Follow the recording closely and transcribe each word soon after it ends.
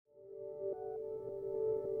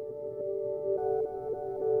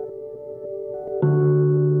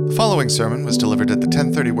following sermon was delivered at the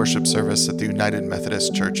 10:30 worship service at the United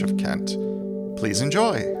Methodist Church of Kent. Please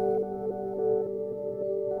enjoy.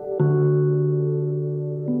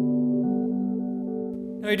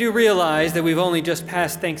 I do realize that we've only just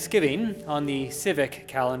passed Thanksgiving on the civic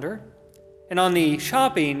calendar, and on the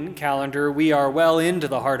shopping calendar, we are well into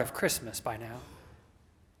the heart of Christmas by now.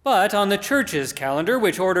 But on the church's calendar,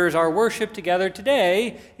 which orders our worship together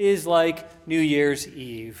today, is like New Year's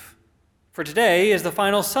Eve. For today is the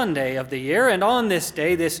final Sunday of the year, and on this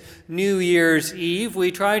day, this New Year's Eve, we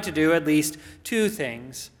try to do at least two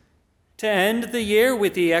things. To end the year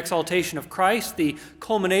with the exaltation of Christ, the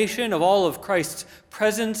culmination of all of Christ's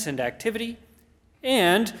presence and activity,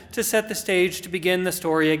 and to set the stage to begin the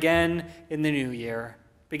story again in the new year,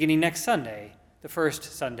 beginning next Sunday, the first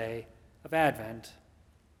Sunday of Advent.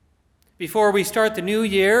 Before we start the new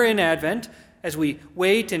year in Advent, as we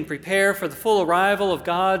wait and prepare for the full arrival of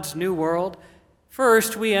God's new world,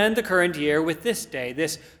 first we end the current year with this day,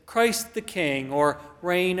 this Christ the King, or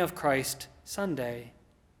Reign of Christ Sunday.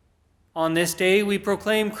 On this day, we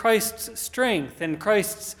proclaim Christ's strength and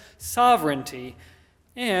Christ's sovereignty,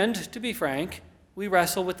 and, to be frank, we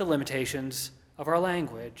wrestle with the limitations of our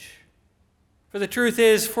language. For the truth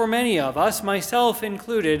is, for many of us, myself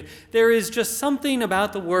included, there is just something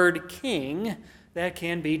about the word king that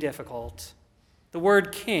can be difficult. The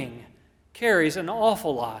word king carries an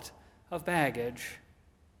awful lot of baggage.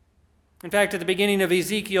 In fact, at the beginning of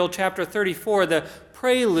Ezekiel chapter 34, the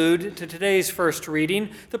prelude to today's first reading,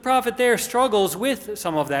 the prophet there struggles with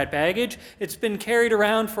some of that baggage. It's been carried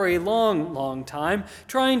around for a long, long time,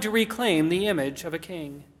 trying to reclaim the image of a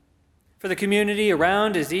king. For the community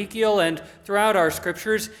around Ezekiel and throughout our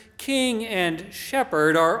scriptures, king and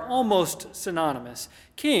shepherd are almost synonymous.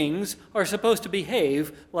 Kings are supposed to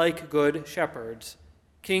behave like good shepherds.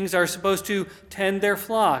 Kings are supposed to tend their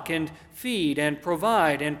flock and feed and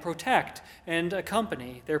provide and protect and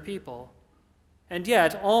accompany their people. And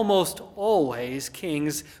yet, almost always,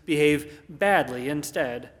 kings behave badly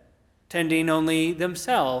instead, tending only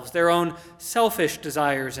themselves, their own selfish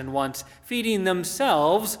desires and wants, feeding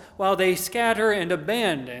themselves while they scatter and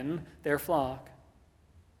abandon their flock.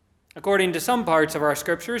 According to some parts of our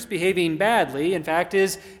scriptures, behaving badly, in fact,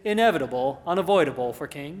 is inevitable, unavoidable for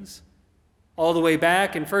kings. All the way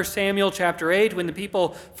back in 1 Samuel chapter 8, when the people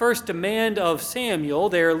first demand of Samuel,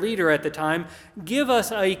 their leader at the time, give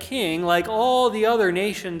us a king like all the other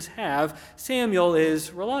nations have, Samuel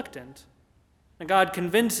is reluctant. And God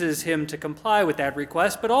convinces him to comply with that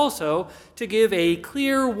request, but also to give a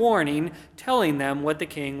clear warning telling them what the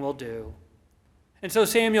king will do. And so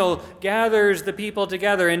Samuel gathers the people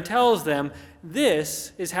together and tells them,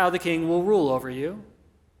 this is how the king will rule over you.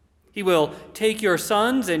 He will take your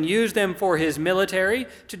sons and use them for his military,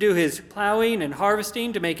 to do his plowing and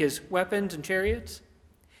harvesting, to make his weapons and chariots.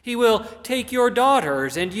 He will take your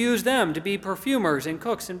daughters and use them to be perfumers and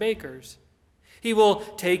cooks and bakers. He will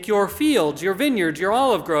take your fields, your vineyards, your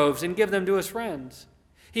olive groves, and give them to his friends.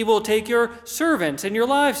 He will take your servants and your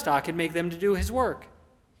livestock and make them to do his work.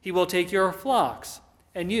 He will take your flocks,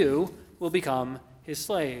 and you will become his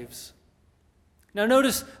slaves. Now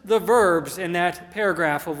notice the verbs in that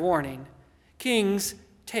paragraph of warning. Kings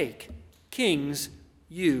take, kings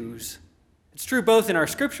use. It's true both in our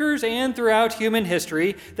scriptures and throughout human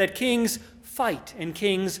history that kings fight and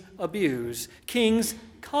kings abuse, kings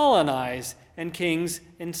colonize and kings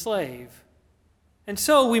enslave. And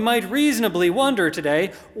so we might reasonably wonder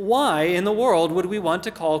today, why in the world would we want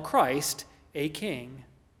to call Christ a king?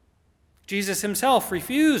 Jesus himself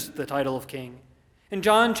refused the title of king. In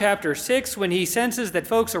John chapter 6, when he senses that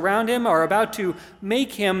folks around him are about to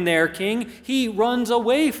make him their king, he runs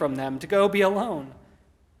away from them to go be alone.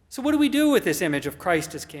 So what do we do with this image of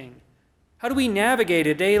Christ as king? How do we navigate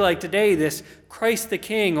a day like today, this Christ the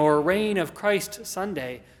King or Reign of Christ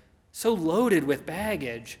Sunday, so loaded with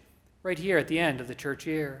baggage right here at the end of the church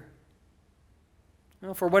year?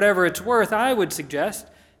 Well, for whatever it's worth, I would suggest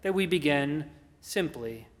that we begin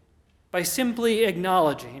by simply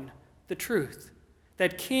acknowledging the truth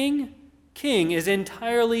that king is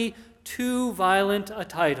entirely too violent a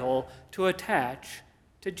title to attach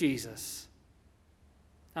to Jesus.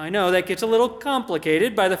 Now, I know that gets a little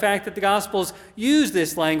complicated by the fact that the Gospels use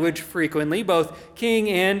this language frequently, both king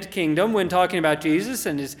and kingdom, when talking about Jesus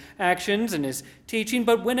and his actions and his teaching,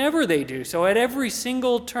 but whenever they do so, at every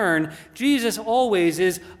single turn, Jesus always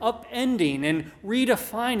is upending and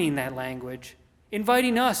redefining that language,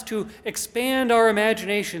 inviting us to expand our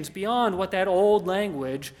imaginations beyond what that old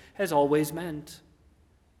language has always meant.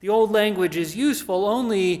 The old language is useful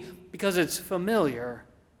only because it's familiar,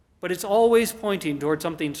 but it's always pointing toward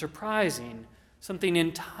something surprising, something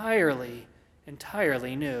entirely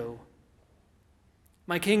entirely new.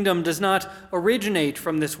 My kingdom does not originate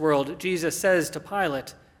from this world, Jesus says to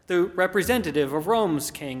Pilate, the representative of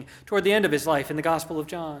Rome's king, toward the end of his life in the Gospel of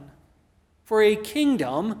John. For a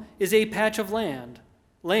kingdom is a patch of land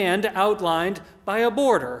outlined by a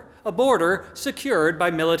border secured by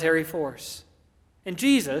military force. And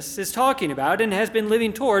Jesus is talking about and has been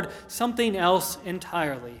living toward something else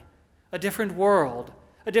entirely, a different world,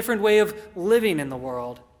 a different way of living in the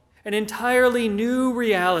world, an entirely new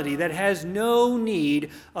reality that has no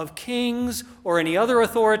need of kings or any other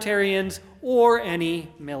authoritarians or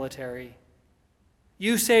any military.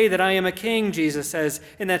 You say that I am a king, Jesus says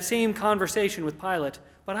in that same conversation with Pilate,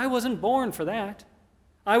 but I wasn't born for that.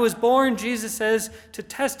 I was born, Jesus says, to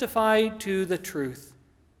testify to the truth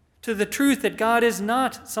that God is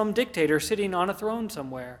not some dictator sitting on a throne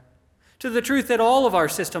somewhere, to the truth that all of our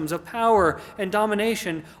systems of power and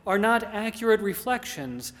domination are not accurate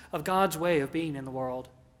reflections of God's way of being in the world,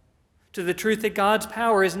 to the truth that God's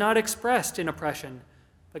power is not expressed in oppression,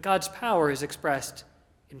 but God's power is expressed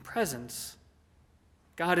in presence.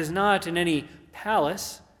 God is not in any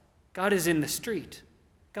palace. God is in the street.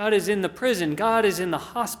 God is in the prison. God is in the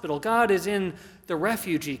hospital. God is in the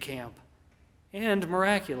refugee camp. And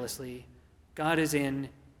miraculously, God is in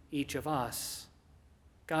each of us.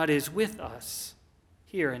 God is with us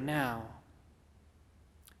here and now.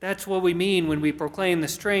 That's what we mean when we proclaim the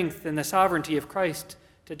strength and the sovereignty of Christ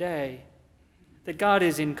today, that God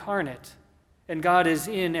is incarnate and God is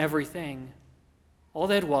in everything, all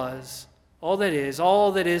that was, all that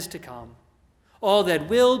is to come, all that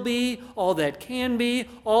will be, all that can be,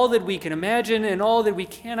 all that we can imagine, and all that we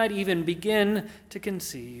cannot even begin to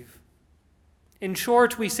conceive. In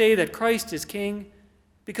short, we say that Christ is King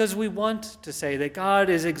because we want to say that God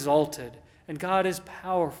is exalted and God is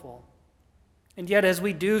powerful. And yet, as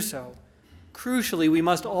we do so, crucially, we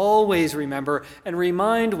must always remember and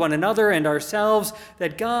remind one another and ourselves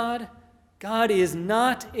that God is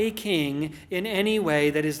not a king in any way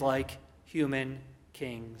that is like human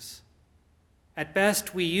kings. At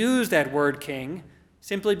best, we use that word king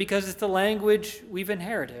simply because it's the language we've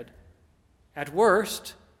inherited. At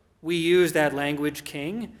worst, we use that language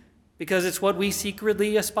king because it's what we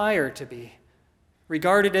secretly aspire to be,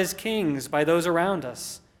 regarded as kings by those around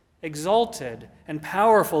us, exalted and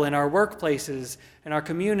powerful in our workplaces and our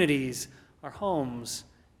communities, our homes,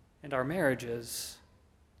 and our marriages.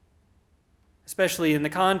 Especially in the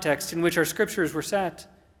context in which our scriptures were set,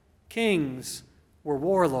 kings were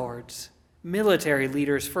warlords, military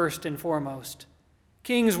leaders first and foremost.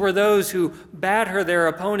 Kings were those who batter their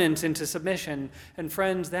opponents into submission, and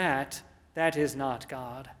friends, that is not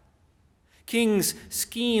God. Kings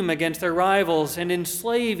scheme against their rivals and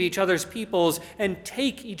enslave each other's peoples and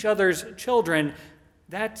take each other's children.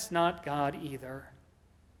 That's not God either.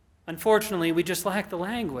 Unfortunately, we just lack the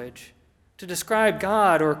language to describe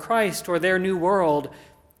God or Christ or their new world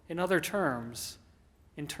in other terms,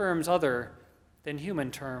 in terms other than human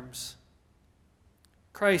terms.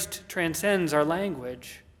 Christ transcends our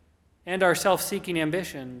language and our self-seeking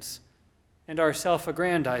ambitions and our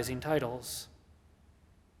self-aggrandizing titles.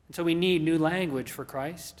 And so we need new language for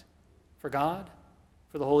Christ, for God,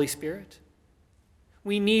 for the Holy Spirit.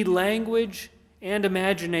 We need language and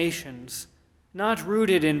imaginations not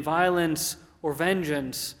rooted in violence or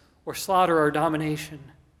vengeance or slaughter or domination.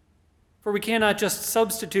 For we cannot just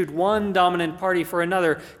substitute one dominant party for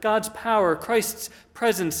another. God's power, Christ's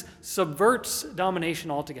presence, subverts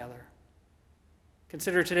domination altogether.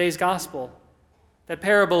 Consider today's gospel, that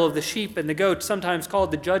parable of the sheep and the goat, sometimes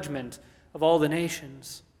called the judgment of all the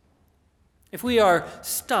nations. If we are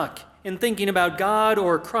stuck in thinking about God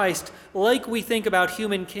or Christ like we think about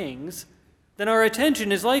human kings, then our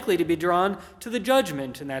attention is likely to be drawn to the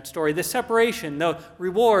judgment in that story, the separation, the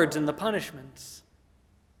rewards, and the punishments.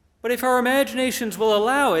 But if our imaginations will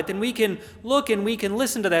allow it, then we can look and we can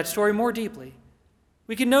listen to that story more deeply.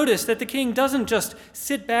 We can notice that the king doesn't just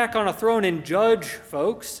sit back on a throne and judge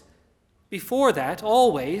folks. Before that,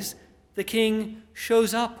 always, the king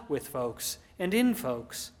shows up with folks and in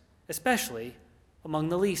folks, especially among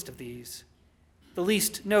the least of these, the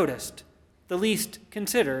least noticed, the least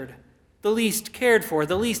considered, the least cared for,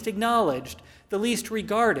 the least acknowledged, the least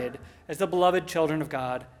regarded as the beloved children of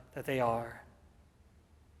God that they are.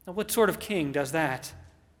 Now, what sort of king does that?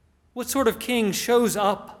 What sort of king shows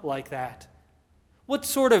up like that? What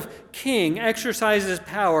sort of king exercises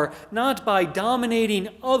power not by dominating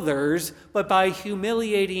others, but by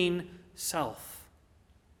humiliating self?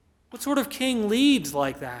 What sort of king leads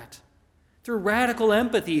like that? Through radical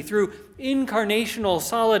empathy, through incarnational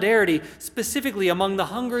solidarity, specifically among the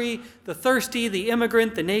hungry, the thirsty, the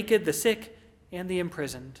immigrant, the naked, the sick, and the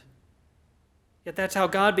imprisoned. Yet that's how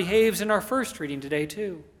God behaves in our first reading today,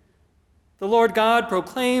 too. The Lord God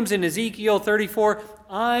proclaims in Ezekiel 34,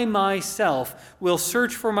 "I myself will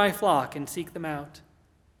search for my flock and seek them out."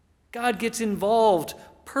 God gets involved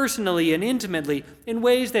personally and intimately in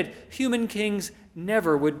ways that human kings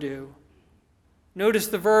never would do. Notice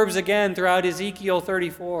the verbs again throughout Ezekiel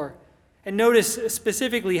 34, and notice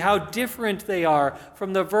specifically how different they are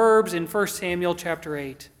from the verbs in 1 Samuel chapter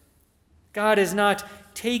 8. God is not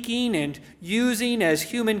taking and using as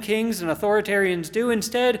human kings and authoritarians do.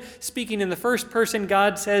 Instead, speaking in the first person,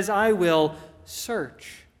 God says, "I will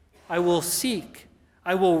search, I will seek,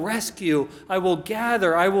 I will rescue, I will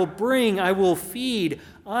gather, I will bring, I will feed.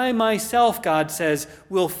 I myself," God says,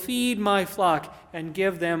 "will feed my flock and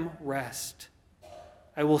give them rest.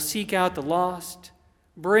 I will seek out the lost,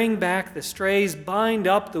 bring back the strays, bind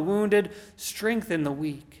up the wounded, strengthen the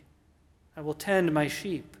weak. I will tend my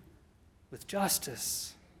sheep with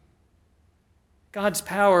justice." God's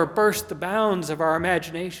power bursts the bounds of our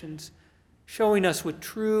imaginations, showing us what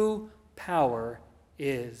true power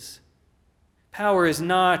is. Power is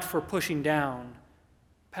not for pushing down.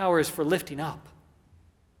 Power is for lifting up.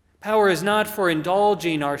 Power is not for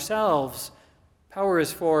indulging ourselves. Power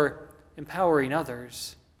is for empowering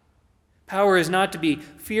others. Power is not to be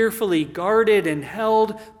fearfully guarded and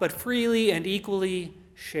held, but freely and equally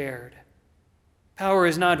shared. Power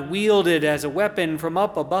is not wielded as a weapon from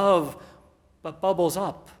up above, but bubbles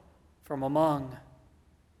up from among.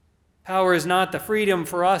 Power is not the freedom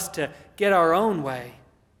for us to get our own way.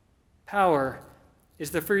 Power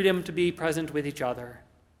is the freedom to be present with each other,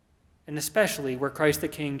 and especially where Christ the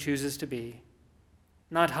King chooses to be.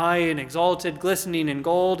 Not high and exalted, glistening in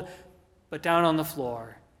gold, but down on the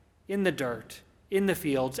floor, in the dirt, in the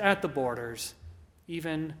fields, at the borders,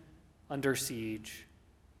 even under siege.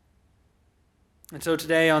 And so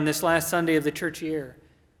today, on this last Sunday of the church year,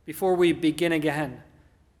 before we begin again,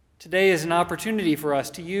 today is an opportunity for us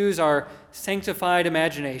to use our sanctified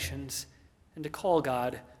imaginations and to call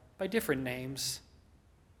God by different names,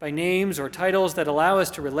 by names or titles that allow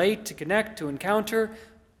us to relate, to connect, to encounter,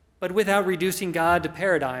 but without reducing God to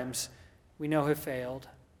paradigms we know have failed.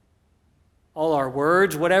 All our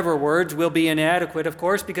words, whatever words, will be inadequate, of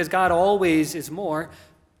course, because God always is more.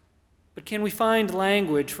 But can we find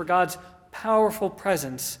language for God's powerful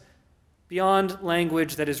presence beyond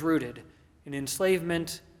language that is rooted in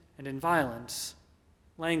enslavement and in violence?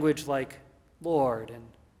 Language like Lord and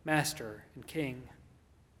Master and King.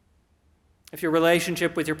 If your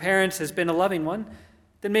relationship with your parents has been a loving one,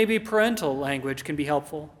 then maybe parental language can be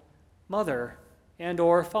helpful. Mother and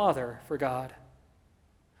or father for God.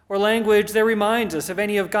 Or language that reminds us of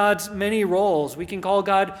any of God's many roles. We can call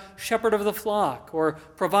God shepherd of the flock, or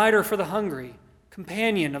provider for the hungry,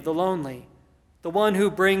 companion of the lonely, the one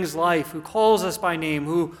who brings life, who calls us by name,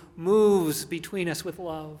 who moves between us with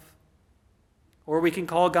love. Or we can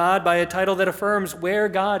call God by a title that affirms where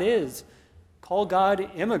God is. Call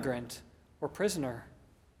God immigrant or prisoner.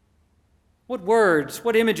 What words,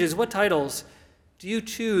 what images, what titles do you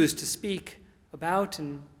choose to speak about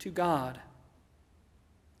and to God?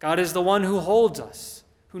 God is the one who holds us,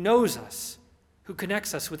 who knows us, who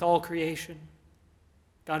connects us with all creation.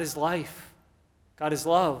 God is life. God is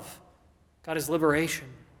love. God is liberation.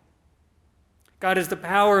 God is the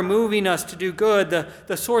power moving us to do good,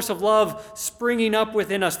 the source of love springing up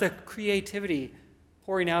within us, the creativity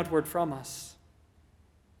pouring outward from us.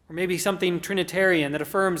 Or maybe something Trinitarian that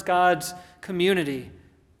affirms God's community.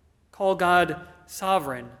 Call God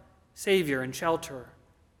sovereign, Savior, and shelter.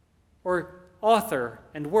 Or author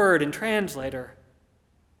and word and translator.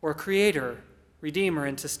 Or creator, redeemer,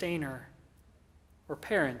 and sustainer. Or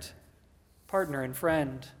parent, partner, and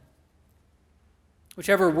friend.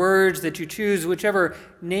 Whichever words that you choose, whichever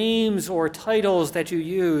names or titles that you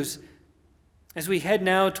use, as we head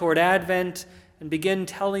now toward Advent and begin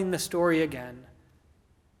telling the story again,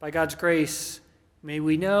 by God's grace, may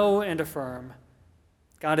we know and affirm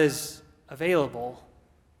God is available,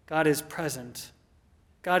 God is present,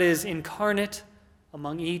 God is incarnate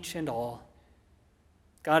among each and all.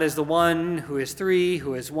 God is the one who is three,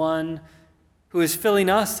 who is one, who is filling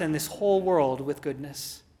us and this whole world with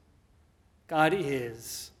goodness. God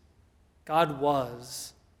is, God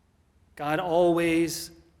was, God always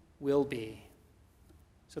will be.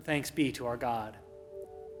 So thanks be to our God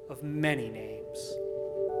of many names.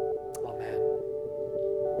 Amen.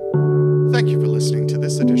 Thank you for listening to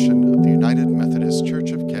this edition of the United Methodist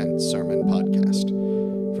Church of Kent Sermon Podcast.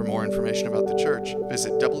 For more information about the church,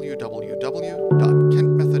 visit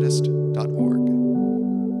www.kentmethodist.org.